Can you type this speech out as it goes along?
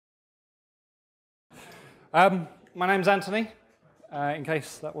My name's Anthony, in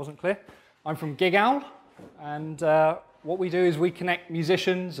case that wasn't clear. I'm from Gigowl, and what we do is we connect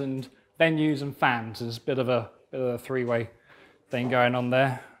musicians and venues and fans. There's a bit of a three-way thing going on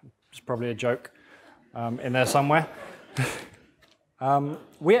there. It's probably a joke in there somewhere.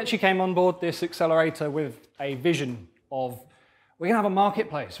 We actually came on board this accelerator with a vision of we're going to have a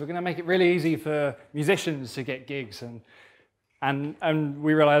marketplace. We're going to make it really easy for musicians to get gigs. And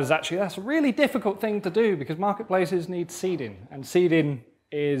we realized actually that's a really difficult thing to do because marketplaces need seeding. And seeding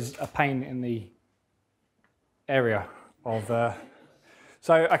is a pain in the area of...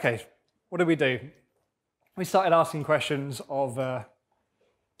 So, okay, what did we do? We started asking questions of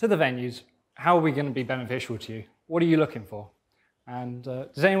to the venues, how are we going to be beneficial to you? What are you looking for? And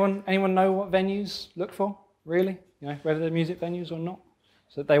does anyone know what venues look for, really? You know, whether they're music venues or not?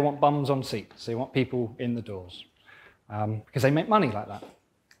 So they want bums on seats. They want people in the doors because they make money like that.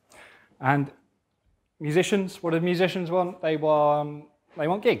 And musicians, what do musicians want? They want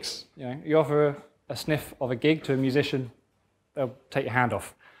gigs. You know, you offer a sniff of a gig to a musician, they'll take your hand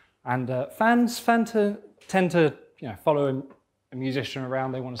off. And fans tend to follow a musician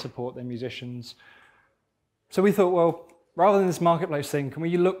around. They want to support their musicians. So we thought, well, rather than this marketplace thing, can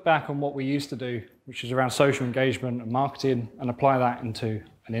we look back on what we used to do, which is around social engagement and marketing, and apply that into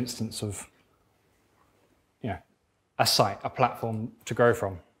an instance of, a site, a platform to grow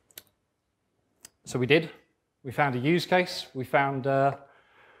from? So we did. We found a use case. We found the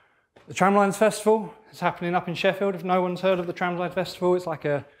Tramlines Festival. It's happening up in Sheffield. If no one's heard of the Tramlines Festival, it's like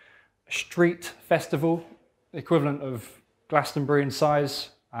a street festival, the equivalent of Glastonbury in size.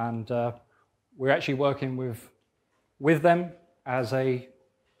 And we're actually working with them as a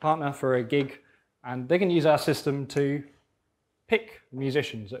partner for a gig, and they can use our system to pick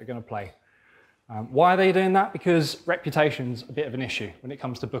musicians that are going to play. Why are they doing that? Because reputation's a bit of an issue when it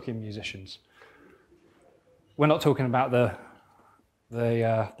comes to booking musicians. We're not talking about the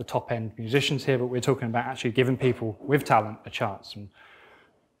top-end musicians here, but we're talking about actually giving people with talent a chance. And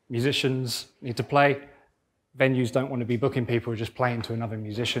musicians need to play. Venues don't want to be booking people just playing to another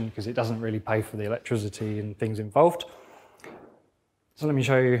musician because it doesn't really pay for the electricity and things involved. So let me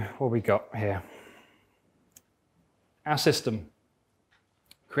show you what we got here. Our system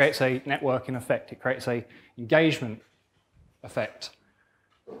creates a networking effect. It creates an engagement effect.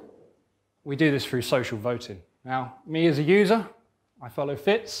 We do this through social voting. Now, me as a user, I follow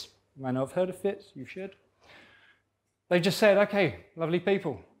Fitz. You may not have heard of Fitz, you should. They just said, okay, lovely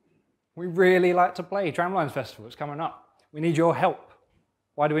people, we really like to play Tramlines Festival, it's coming up. We need your help.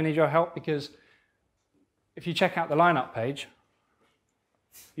 Why do we need your help? Because if you check out the lineup page,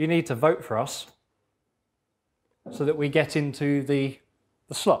 you need to vote for us so that we get into the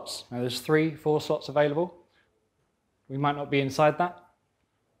slots. Now there's 3-4 slots available. We might not be inside that,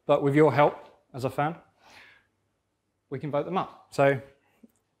 but with your help as a fan, we can vote them up. So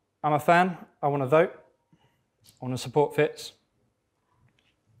I'm a fan, I want to vote, I want to support Fitz.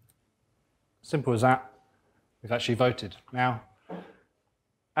 Simple as that. We've actually voted. Now,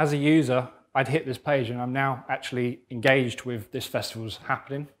 as a user, I'd hit this page and I'm now actually engaged with this festival's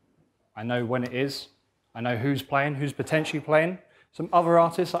happening. I know when it is. I know who's playing, who's potentially playing. Some other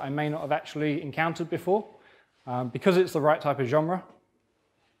artists that I may not have actually encountered before. Because it's the right type of genre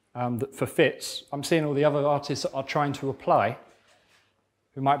for Fitz, I'm seeing all the other artists that are trying to apply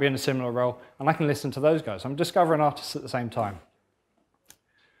who might be in a similar role, and I can listen to those guys. I'm discovering artists at the same time.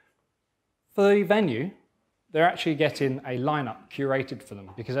 For the venue, they're actually getting a lineup curated for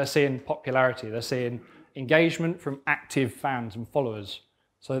them because they're seeing popularity, they're seeing engagement from active fans and followers.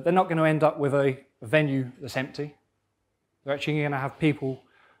 So they're not going to end up with a venue that's empty. They're actually going to have people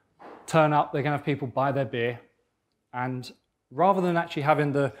turn up, they're going to have people buy their beer, and rather than actually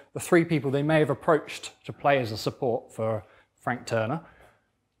having the 3 people they may have approached to play as a support for Frank Turner,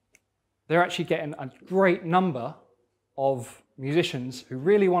 they're actually getting a great number of musicians who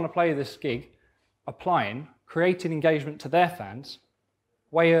really want to play this gig, applying, creating engagement to their fans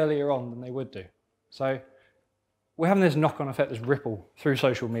way earlier on than they would do. So we're having this knock-on effect, this ripple through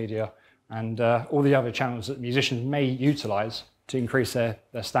social media and all the other channels that musicians may utilize to increase their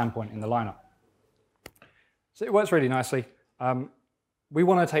standpoint in the lineup. So it works really nicely. We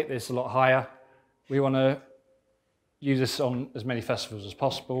want to take this a lot higher. We want to use this on as many festivals as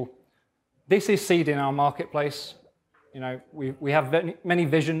possible. This is seeding our marketplace. You know, we have many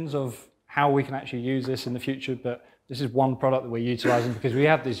visions of how we can actually use this in the future, but this is one product that we're utilizing because we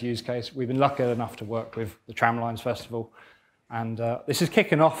have this use case. We've been lucky enough to work with the Tramlines Festival, and this is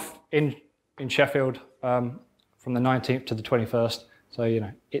kicking off in Sheffield from the 19th to the 21st. So, you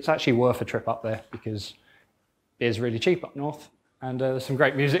know, it's actually worth a trip up there because beer's really cheap up north, and there's some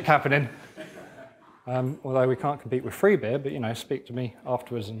great music happening. although we can't compete with free beer, but, you know, speak to me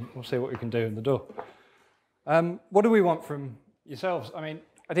afterwards and we'll see what we can do in the door. What do we want from yourselves? I mean,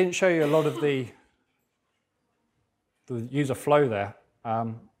 I didn't show you a lot of the user flow there.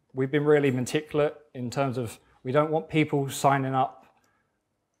 We've been really meticulous in terms of we don't want people signing up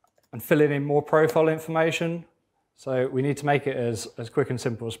and filling in more profile information. So we need to make it as quick and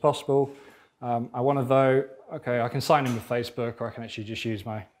simple as possible. I want to vote, okay, I can sign in with Facebook, or I can actually just use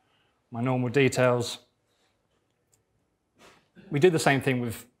my normal details. We do the same thing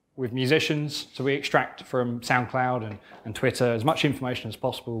with musicians. So we extract from SoundCloud and Twitter as much information as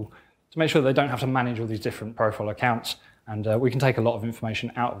possible to make sure they don't have to manage all these different profile accounts. And we can take a lot of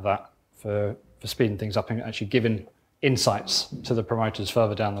information out of that for speeding things up and actually giving insights to the promoters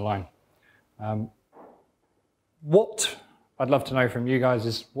further down the line. What I'd love to know from you guys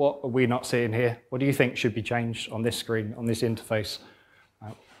is, what are we not seeing here? What do you think should be changed on this screen, on this interface?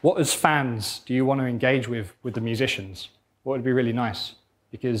 What as fans do you want to engage with the musicians? What would be really nice?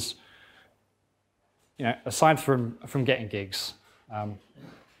 Because, you know, aside from getting gigs,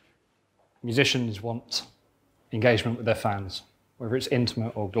 musicians want engagement with their fans, whether it's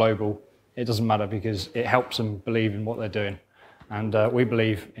intimate or global. It doesn't matter, because it helps them believe in what they're doing. And we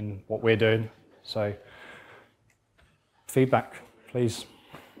believe in what we're doing. So feedback, please.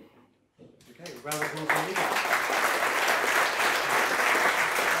 Okay, round of applause for you.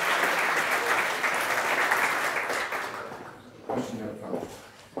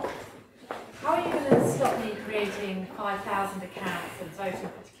 How are you going to stop me creating 5,000 accounts and voting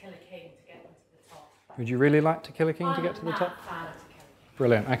for Killer King to get them to the top? Would you really like to Killer King to get to the top? I'm a fan of Killer King.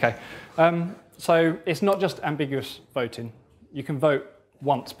 Brilliant, okay. So it's not just ambiguous voting. You can vote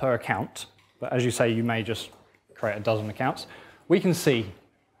once per account, but as you say, you may just create a dozen accounts. We can see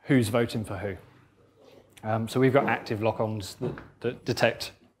who's voting for who. So we've got active lock-ons that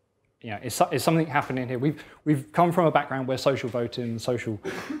detect, you know, is something happening here? We've come from a background where social voting, social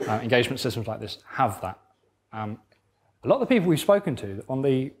engagement systems like this have that. A lot of the people we've spoken to on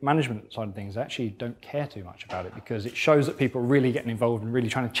the management side of things actually don't care too much about it, because it shows that people are really getting involved and really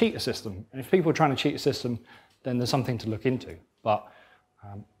trying to cheat a system. And if people are trying to cheat a system, then there's something to look into. But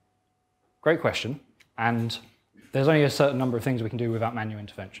great question. And there's only a certain number of things we can do without manual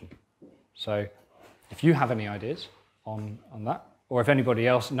intervention. So if you have any ideas on that, or if anybody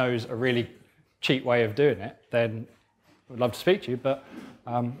else knows a really cheap way of doing it, then we'd love to speak to you. But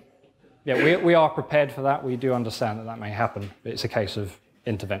yeah, we are prepared for that. We do understand that may happen, but it's a case of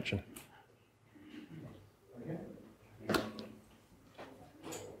intervention.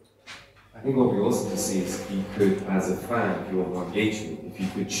 I think what we also can see is you could, as a fan, if you want more engagement, if you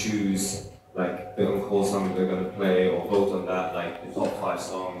could choose like the on-call song they're going to play, or vote on that, like the top 5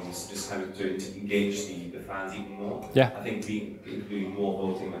 songs, just kind of to engage the fans even more. Yeah. I think including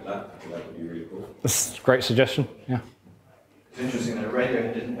more voting like that, I think that would be really cool. That's a great suggestion, yeah. It's interesting that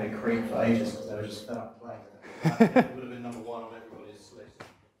radio didn't play Cream for ages because they were just fed up playing it. It would have been #1 on everybody's list.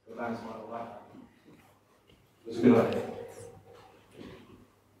 The bands might not like that. It's a good idea.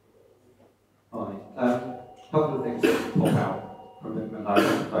 Hi. A couple of things that pop out from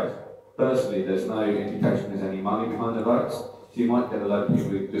the face. Firstly, there's no indication there's any money behind the votes. So you might get a load of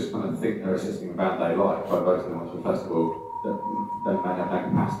people who just kind of think they're assisting a band they like by voting them onto a festival that they may have no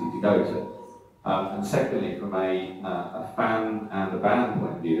capacity to go to. And secondly, from a fan and a band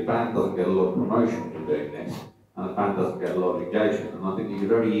point of view, the band doesn't get a lot of promotion from doing this, and the band doesn't get a lot of engagement. And I think you could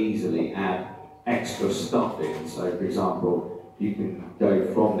very easily add extra stuff in. So, for example, you can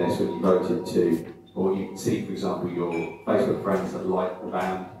go from this when you voted to, or you can see, for example, your Facebook friends that like the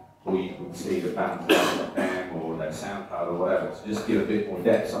band, or you can see the band that like them, or their SoundCloud, or whatever. So just give a bit more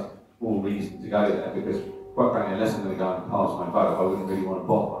depth, some more reason to go there, because quite frankly, unless I'm going to go and cast my vote, I wouldn't really want to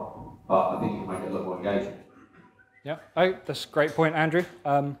bother. But I think you can make it a lot more engaging. Yeah, oh, that's a great point, Andrew.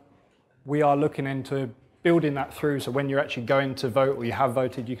 We are looking into building that through, so when you're actually going to vote, or you have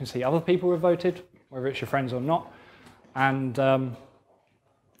voted, you can see other people who have voted, whether it's your friends or not. And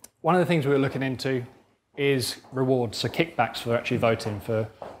one of the things we were looking into is rewards, so kickbacks for actually voting for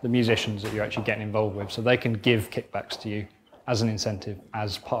the musicians that you're actually getting involved with, so they can give kickbacks to you as an incentive,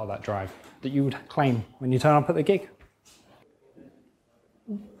 as part of that drive that you would claim when you turn up at the gig.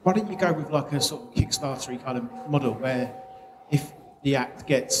 Why don't you go with like a sort of Kickstarter kind of model where if the act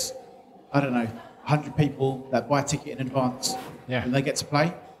gets, I don't know, 100 people that buy a ticket in advance, and they get to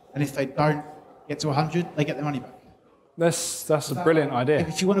play, and if they don't get to 100, they get their money back. That's a brilliant idea.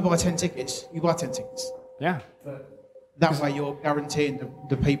 If you want to buy 10 tickets, you buy 10 tickets. Yeah. But that way you're guaranteeing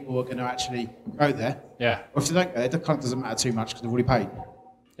the people are going to actually go there. Yeah. Or if they don't go, it kind of doesn't matter too much because they've already paid.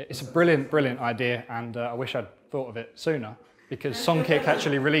 It's a brilliant, brilliant idea, and I wish I'd thought of it sooner, because Songkick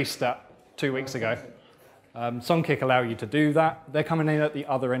actually released that 2 weeks ago. Songkick allow you to do that. They're coming in at the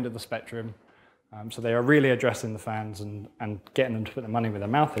other end of the spectrum. So they are really addressing the fans and getting them to put their money where their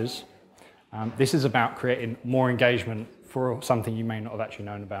mouth is. This is about creating more engagement for something you may not have actually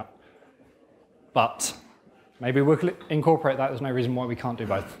known about. But maybe we'll incorporate that. There's no reason why we can't do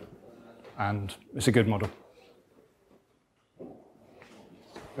both. And it's a good model.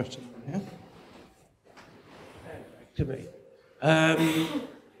 Question here. To me.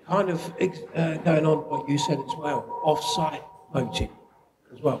 Going on what you said as well, off-site voting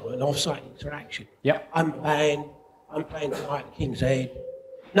as well, and off-site interaction. Yep. I'm playing tonight at King's Head.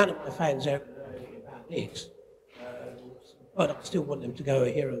 None of my fans ever know anything about this, but I still want them to go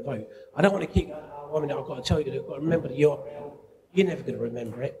here and vote. I don't want to keep going, oh, I've got to tell you, they've got to remember the URL. You're never going to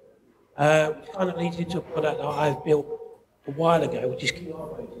remember it. Which kind of leads into a product that I've built a while ago, which is QR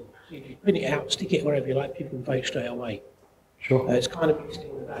voting. So you print it out, stick it wherever you like, people can vote straight away. Sure. It's kind of mixed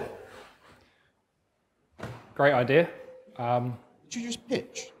in with that. Great idea. Did you just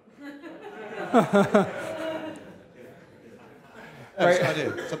pitch? Great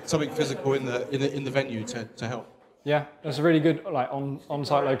idea. Something physical in the venue to help. Yeah, that's a really good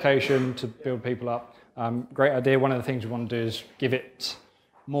on-site location to build people up. Great idea. One of the things we want to do is give it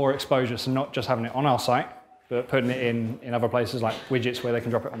more exposure, so not just having it on our site, but putting it in other places like widgets where they can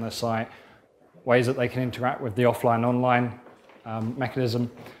drop it on their site, ways that they can interact with the offline-online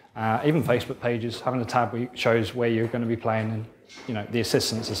mechanism, even Facebook pages, having a tab which shows where you're going to be playing and the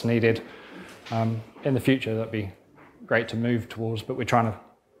assistance that's needed. In the future, that'd be great to move towards, but we're trying to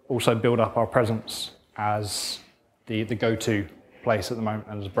also build up our presence as the go-to place at the moment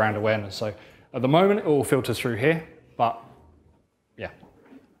and as brand awareness. So at the moment, it all filters through here, but yeah,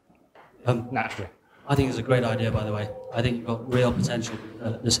 naturally. I think it's a great idea, by the way. I think you've got real potential to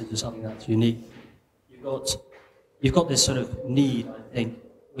develop this into something that's unique. You've got this sort of need, I think,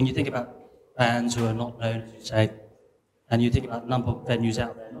 when you think about bands who are not known, as you say, and you think about the number of venues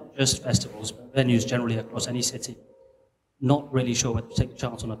out there, not just festivals, but venues generally across any city, not really sure whether to take a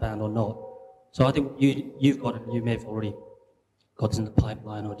chance on a band or not. So I think you've got it, you may have already got it in the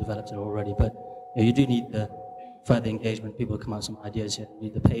pipeline or developed it already, but you do need the further engagement. People come out with some ideas here. You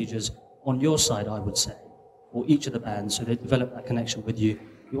need the pages on your side, I would say, or each of the bands, so they develop that connection with you.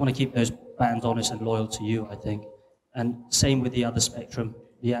 You want to keep those bands honest and loyal to you, I think. And same with the other spectrum,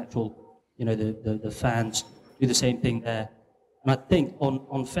 the actual, the fans do the same thing there. And I think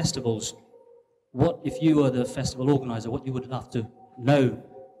on festivals, what if you were the festival organizer, what you would love to know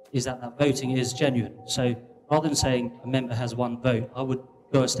is that voting is genuine. So rather than saying a member has one vote, I would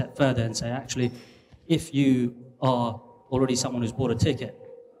go a step further and say, actually, if you are already someone who's bought a ticket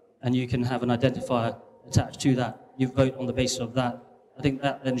and you can have an identifier attached to that, you vote on the basis of that. I think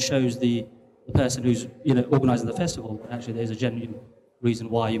that then shows the person who's organising the festival, actually there's a genuine reason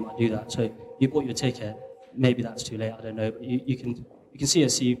why you might do that. So you bought your ticket, maybe that's too late, I don't know, but you can see a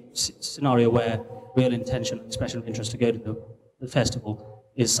scenario where real intention and expression of interest to go to the festival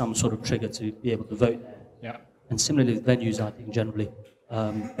is some sort of trigger to be able to vote there. Yeah. And similarly with venues, I think, generally.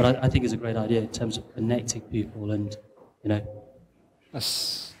 But I think it's a great idea in terms of connecting people and,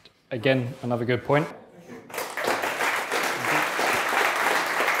 That's, again, another good point.